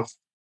level of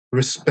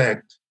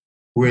respect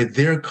where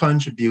they're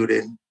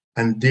contributing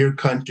and their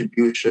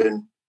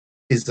contribution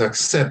is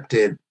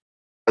accepted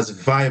as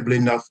viable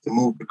enough to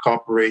move the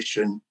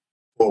corporation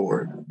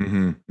forward.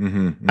 Mm-hmm,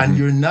 mm-hmm, mm-hmm. And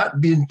you're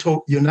not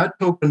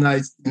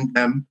tokenizing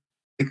them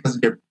because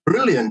they're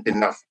brilliant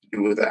enough to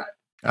do that.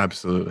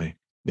 Absolutely.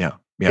 Yeah.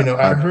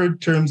 I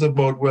heard terms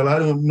about, well, I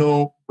don't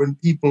know, when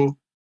people,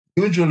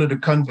 usually the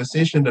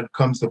conversation that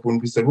comes up when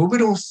we say, well, we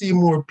don't see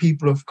more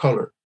people of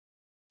color.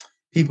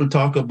 People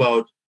talk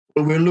about,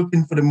 well, we're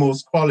looking for the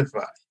most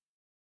qualified.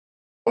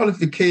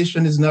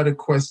 Qualification is not a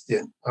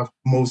question of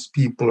most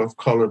people of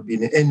color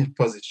being in any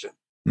position.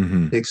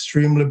 Mm-hmm. They're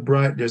extremely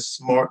bright, they're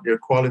smart, they're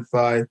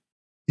qualified.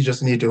 You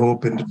just need to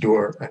open the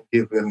door and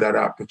give them that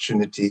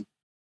opportunity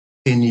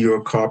in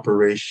your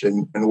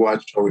corporation and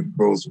watch how it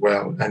grows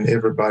well, and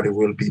everybody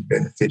will be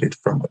benefited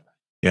from that.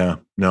 Yeah,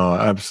 no,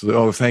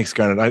 absolutely. Oh, thanks,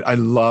 Garnett. I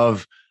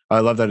love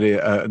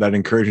that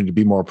encouragement to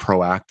be more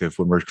proactive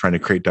when we're trying to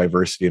create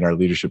diversity in our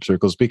leadership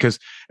circles. Because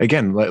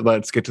again,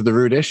 let's get to the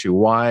root issue.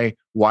 Why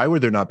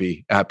would there not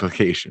be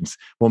applications?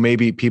 Well,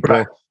 maybe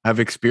people have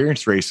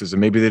experienced racism.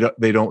 Maybe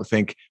they don't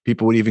think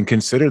people would even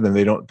consider them.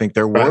 They don't think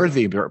they're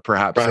worthy,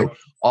 perhaps. So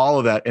all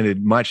of that in a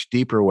much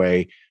deeper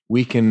way,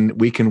 we can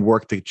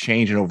work to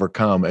change and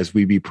overcome as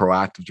we be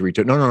proactive to reach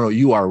out. No,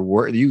 you are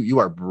worthy. You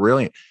are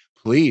brilliant.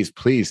 Please.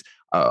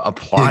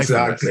 Apply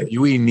for this.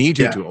 We need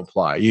you to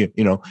apply. You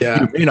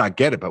may not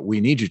get it, but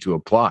we need you to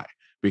apply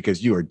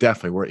because you are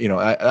definitely worth.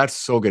 That's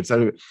so good.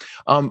 So,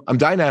 I'm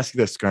dying to ask you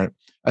this, Garnett,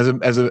 as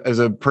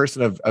a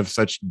person of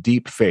such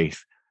deep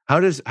faith. How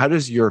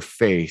does your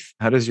faith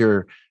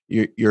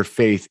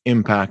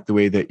impact the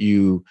way that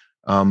you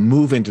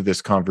move into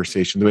this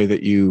conversation, the way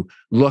that you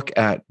look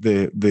at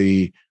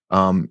the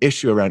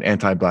issue around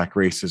anti-Black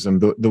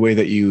racism, the way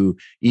that you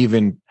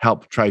even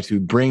help try to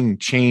bring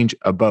change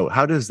about?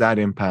 How does that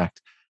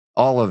impact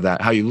all of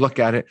that? How you look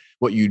at it,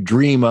 what you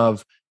dream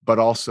of, but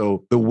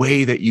also the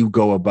way that you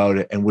go about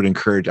it and would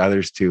encourage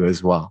others to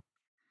as well.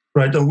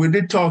 Right. And we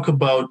did talk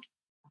about,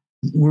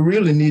 we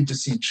really need to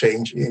see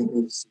change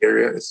in this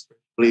area,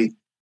 especially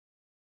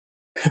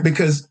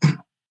because,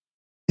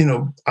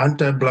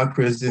 anti-Black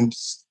racism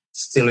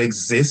still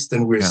exists,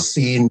 and we're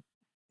seeing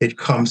it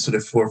comes to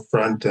the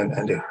forefront,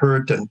 and the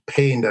hurt and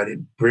pain that it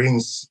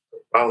brings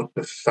about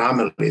the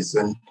families.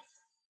 And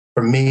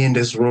for me, in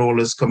this role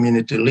as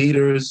community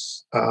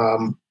leaders,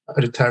 at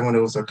the time when I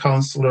was a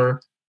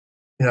councilor,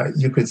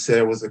 you could say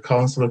I was a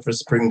councilor for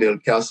Springdale,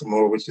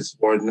 Castlemore, which is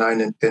Ward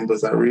 9 and 10,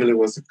 but I really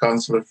was a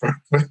councilor for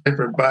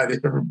everybody,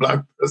 every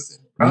Black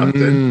person in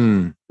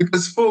Brampton.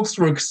 Because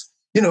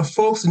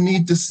folks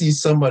need to see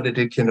somebody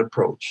they can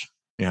approach.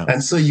 Yeah.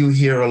 And so you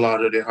hear a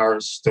lot of the horror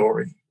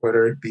story,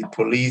 whether it be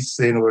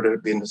policing, whether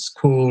it be in the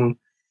school,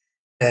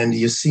 and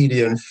you see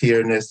the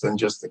unfairness and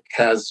just the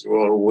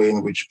casual way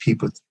in which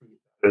people treat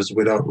others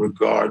without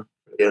regard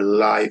for their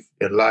life,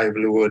 their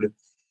livelihood,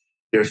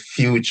 their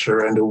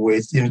future, and the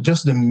ways,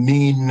 just the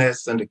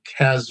meanness and the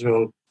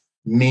casual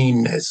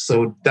meanness.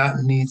 So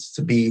that needs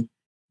to be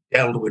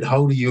dealt with.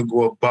 How do you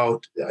go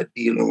about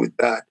dealing with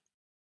that?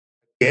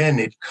 Again,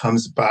 it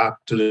comes back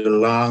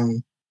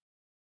to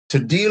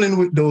dealing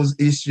with those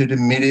issues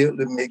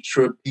immediately, make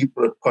sure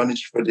people are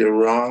punished for their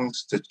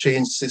wrongs, to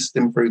change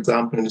system, for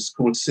example, in the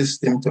school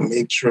system, to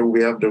make sure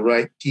we have the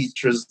right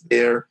teachers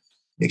there,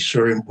 make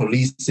sure in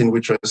policing,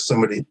 which are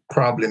some of the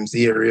problems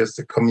areas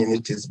the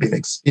community has been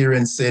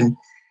experiencing,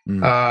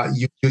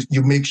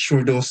 you make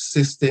sure those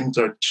systems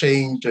are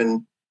changed,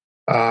 and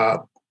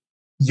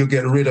you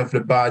get rid of the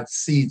bad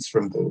seeds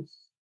from those.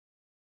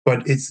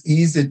 But it's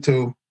easy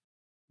to,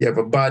 you have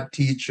a bad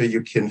teacher,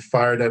 you can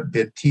fire that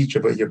bad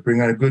teacher, but you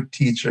bring a good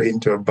teacher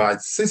into a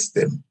bad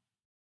system.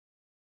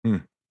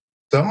 So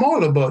I'm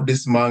all about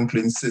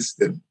dismantling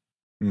system.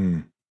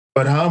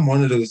 But I'm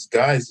one of those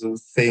guys who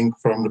think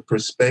from the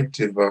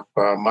perspective of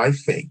my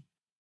faith.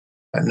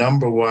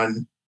 Number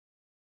one,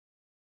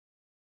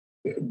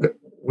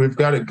 we've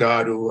got a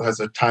God who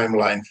has a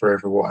timeline for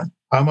everyone.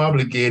 I'm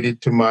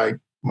obligated to my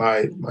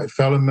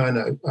fellow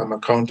man. I'm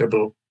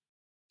accountable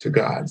to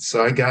God.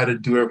 So I got to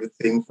do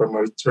everything from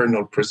an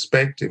eternal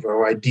perspective,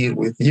 how I deal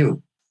with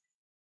you.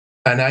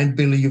 And I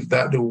believe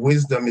that the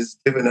wisdom is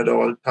given at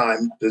all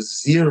times, the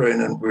zero in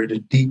and where the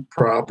deep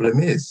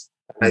problem is.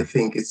 And I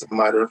think it's a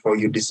matter of how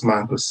you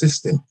dismantle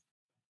system.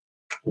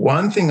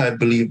 One thing I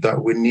believe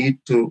that we need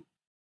to,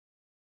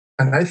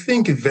 and I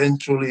think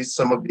eventually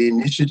some of the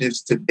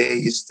initiatives today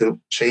is to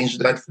change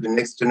that for the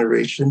next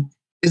generation,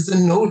 is the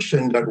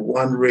notion that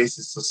one race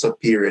is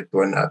superior to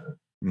another.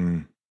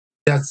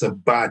 That's a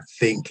bad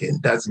thinking.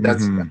 That's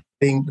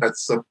think that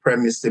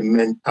supremacy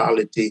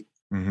mentality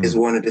is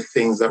one of the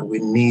things that we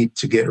need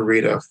to get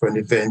rid of and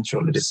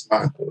eventually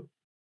dismantle.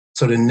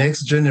 So the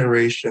next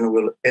generation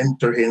will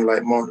enter in,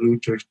 like Martin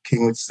Luther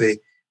King would say,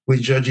 we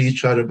judge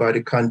each other by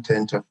the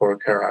content of our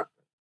character.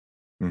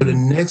 So the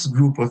next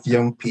group of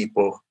young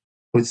people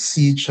would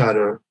see each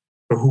other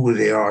for who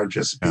they are,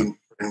 just being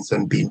friends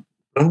and being.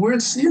 And we're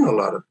seeing a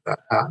lot of that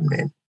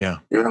happening. Yeah.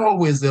 There are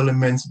always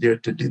elements there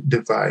to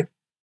divide.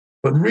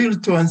 But really,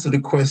 to answer the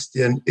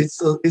question,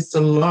 it's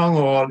a long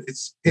haul,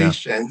 it's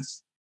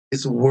patience,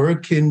 it's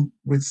working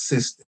with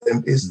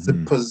system, it's to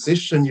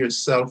position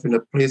yourself in a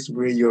place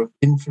where you have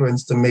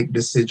influence to make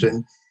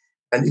decisions.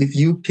 And if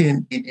you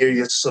can't be there,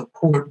 you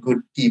support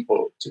good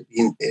people to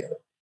be in there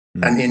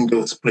and in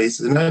those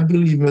places. And I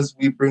believe as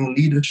we bring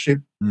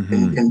leadership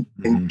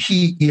in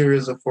key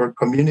areas of our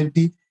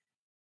community,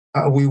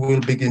 we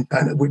will begin,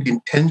 and with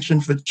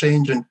intention for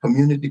change and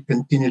community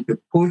continue to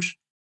push,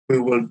 we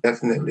will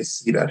definitely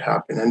see that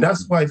happen. And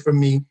that's why, for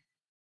me,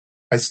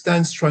 I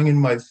stand strong in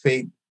my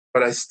faith,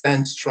 but I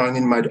stand strong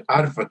in my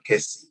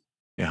advocacy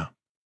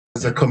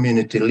as a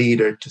community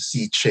leader to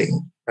see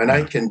change. And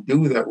I can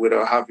do that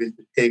without having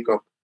to take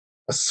up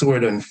a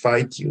sword and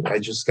fight you. I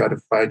just got to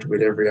fight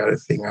with every other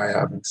thing I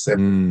have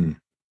except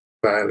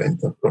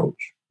violent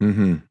approach.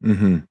 Amen.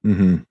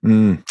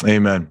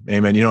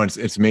 Amen. You know,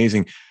 it's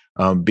amazing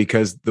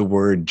because the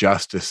word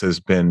justice has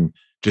been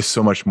just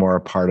so much more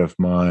a part of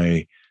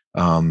my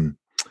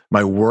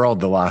my world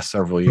the last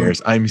several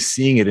years. I'm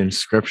seeing it in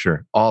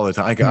scripture all the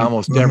time.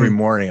 Almost every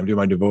morning I'm doing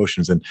my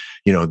devotions, and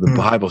you know, the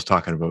Bible's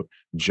talking about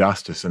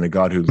justice and a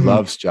God who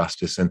loves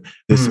justice. And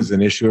this is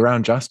an issue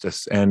around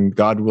justice, and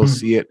God will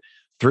see it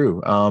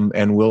through.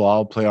 And we'll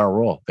all play our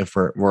role if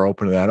we're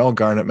open to that. Oh,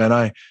 Garnett,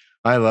 man,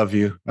 I love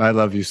you. I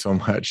love you so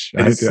much.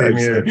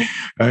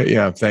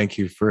 Thank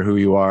you for who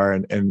you are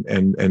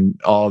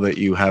and all that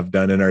you have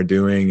done and are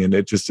doing. And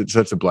it's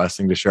such a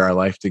blessing to share our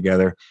life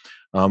together.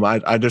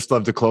 I just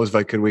love to close if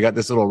I could. We got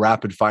this little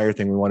rapid fire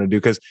thing we want to do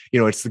because, you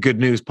know, it's the Good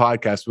News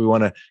podcast. We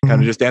want to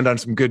kind of just end on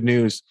some good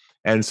news.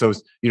 And so,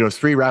 you know,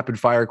 3 rapid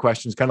fire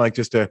questions, kind of like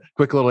just a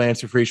quick little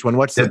answer for each one.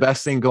 What's the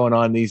best thing going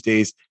on these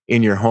days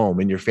in your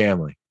home, in your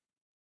family?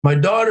 My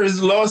daughter is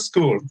in law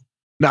school.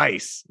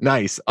 Nice.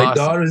 My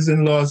daughter is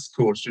in law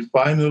school. She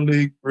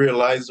finally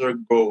realized her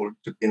goal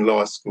to be in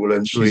law school,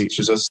 and she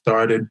just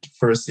started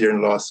first year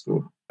in law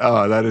school.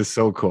 Oh, that is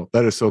so cool.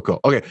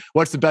 Okay.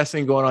 What's the best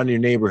thing going on in your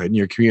neighborhood, in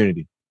your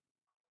community?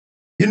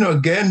 You know,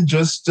 again,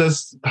 just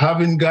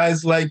having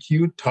guys like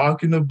you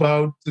talking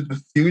about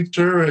the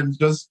future and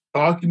just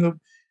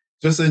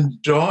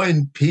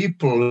enjoying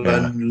people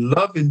and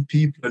loving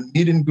people and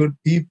meeting good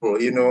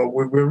people. You know,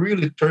 we're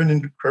really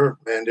turning the curve,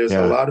 man. There's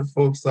a lot of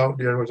folks out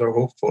there who are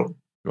hopeful.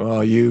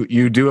 Well,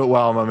 you do it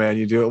well, my man.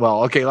 You do it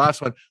well. Okay,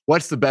 last one.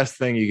 What's the best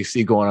thing you can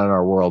see going on in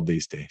our world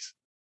these days?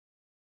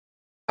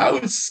 I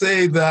would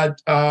say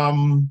that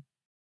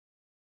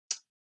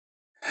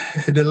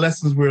the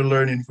lessons we're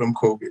learning from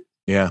COVID.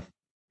 Yeah.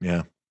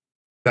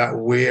 That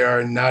we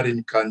are not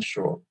in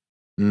control.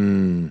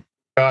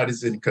 God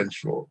is in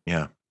control.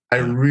 Yeah. I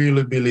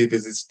really believe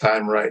it's his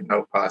time right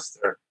now,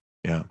 Pastor.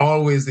 Yeah.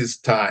 Always his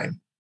time.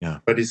 Yeah.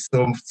 But it's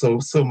so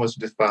much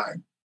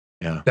defined.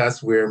 Yeah.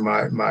 That's where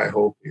my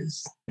hope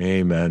is.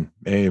 Amen.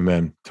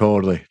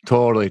 Totally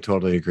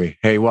agree.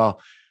 Hey,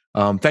 well,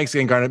 thanks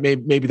again, Garnett.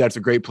 Maybe that's a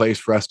great place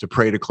for us to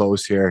pray to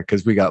close here,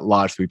 because we got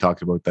lots we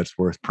talked about that's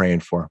worth praying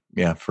for.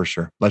 Yeah, for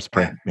sure. Let's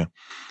pray.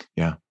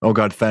 Yeah. Oh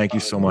God, thank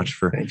you so much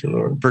for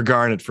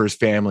Garnett, for his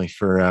family,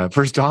 for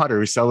his daughter.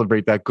 We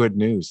celebrate that good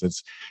news.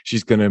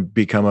 She's going to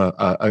become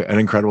an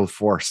incredible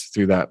force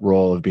through that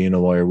role of being a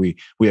lawyer. We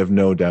have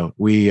no doubt.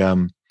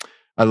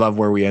 I love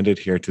where we ended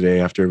here today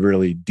after a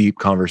really deep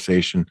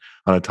conversation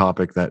on a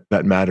topic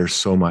that matters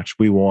so much.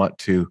 We want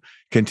to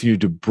continue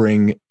to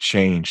bring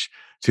change,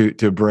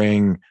 to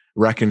bring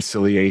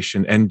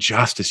reconciliation and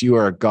justice. You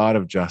are a God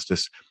of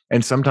justice.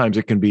 And sometimes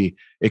it can be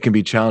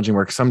challenging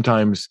work.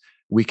 Sometimes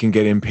we can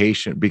get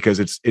impatient because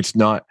it's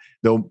not,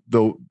 though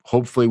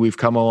hopefully we've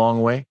come a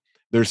long way,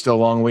 there's still a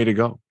long way to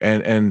go.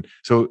 And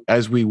so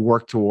as we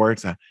work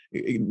towards that,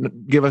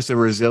 give us a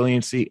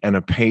resiliency and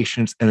a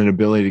patience and an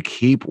ability to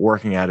keep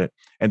working at it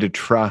and to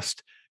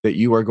trust that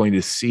you are going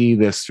to see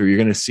this through. You're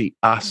going to see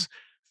us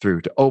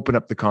through, to open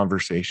up the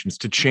conversations,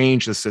 to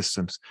change the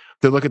systems,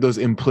 to look at those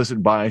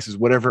implicit biases,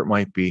 whatever it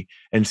might be,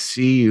 and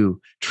see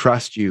you,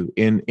 trust you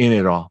in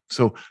it all.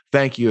 So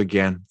thank you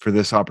again for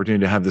this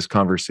opportunity to have this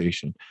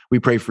conversation. We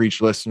pray for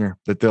each listener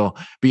that they'll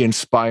be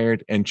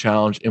inspired and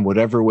challenged in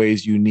whatever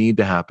ways you need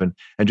to happen,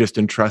 and just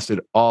entrust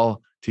it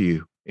all to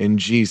you in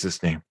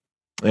Jesus' name.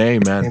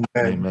 Amen.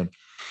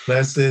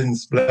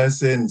 Blessings.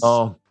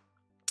 Oh,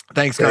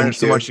 thanks, Garnett,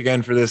 so much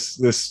again for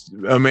this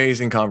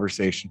amazing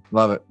conversation.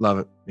 Love it.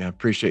 Yeah,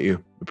 appreciate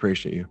you.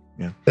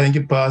 Yeah. Thank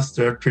you,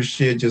 Pastor.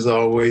 Appreciate you as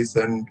always,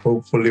 and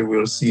hopefully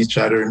we'll see each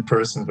other in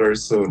person very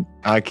soon.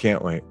 I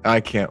can't wait.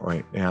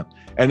 Yeah.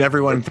 And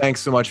everyone,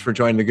 thanks so much for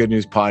joining the Good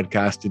News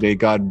podcast today.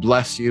 God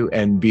bless you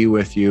and be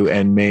with you,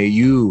 and may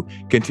you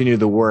continue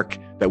the work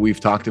that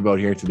we've talked about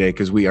here today,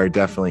 because we are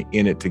definitely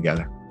in it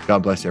together. God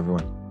bless you,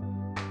 everyone.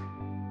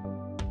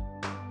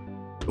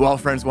 Well,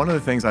 friends, one of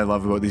the things I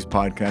love about these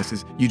podcasts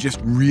is you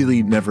just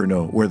really never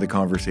know where the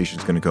conversation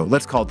is going to go.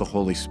 Let's call it the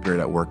Holy Spirit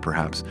at work,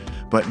 perhaps.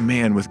 But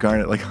man, with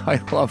Garnett, like I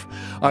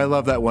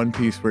love that one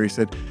piece where he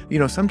said,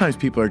 sometimes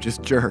people are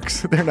just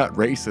jerks. They're not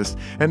racist.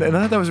 And I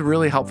thought that was a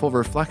really helpful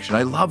reflection.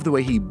 I love the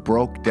way he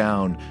broke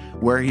down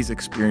where he's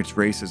experienced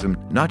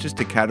racism, not just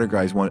to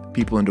categorize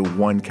people into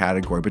one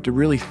category, but to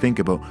really think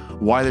about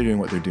why they're doing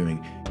what they're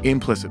doing.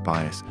 Implicit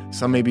bias.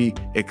 Some may be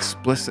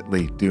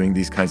explicitly doing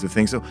these kinds of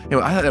things. So,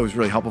 I thought that was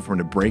really helpful for him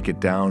to break it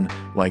down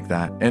like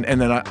that.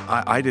 And then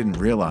I didn't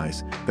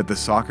realize that the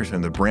soccer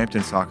center, the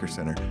Brampton Soccer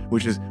Center,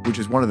 which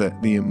is one of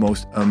the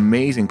most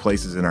amazing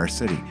places in our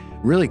city,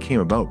 really came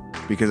about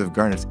because of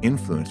Garnett's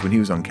influence when he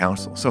was on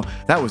council. So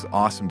that was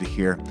awesome to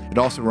hear. It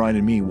also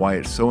reminded me why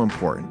it's so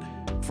important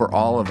for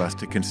all of us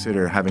to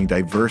consider having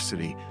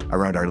diversity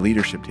around our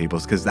leadership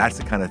tables, because that's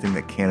the kind of thing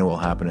that can and will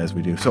happen as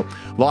we do. So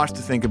lots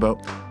to think about,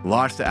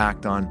 lots to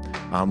act on.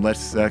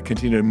 Let's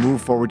continue to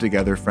move forward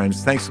together,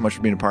 friends. Thanks so much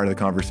for being a part of the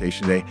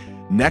conversation today.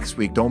 Next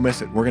week, don't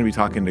miss it. We're going to be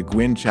talking to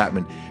Gwyn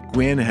Chapman.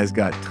 Gwyn has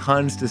got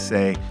tons to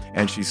say,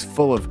 and she's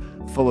full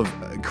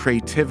of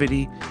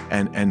creativity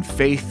and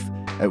faith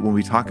when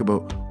we talk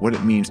about what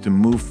it means to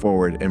move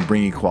forward and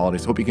bring equality.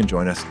 So hope you can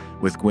join us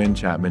with Gwyn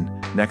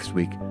Chapman next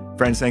week.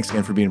 Friends, thanks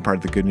again for being part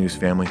of the Good News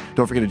family.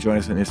 Don't forget to join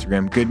us on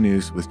Instagram, Good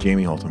News with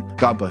Jamie Holton.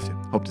 God bless you.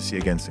 Hope to see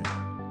you again soon.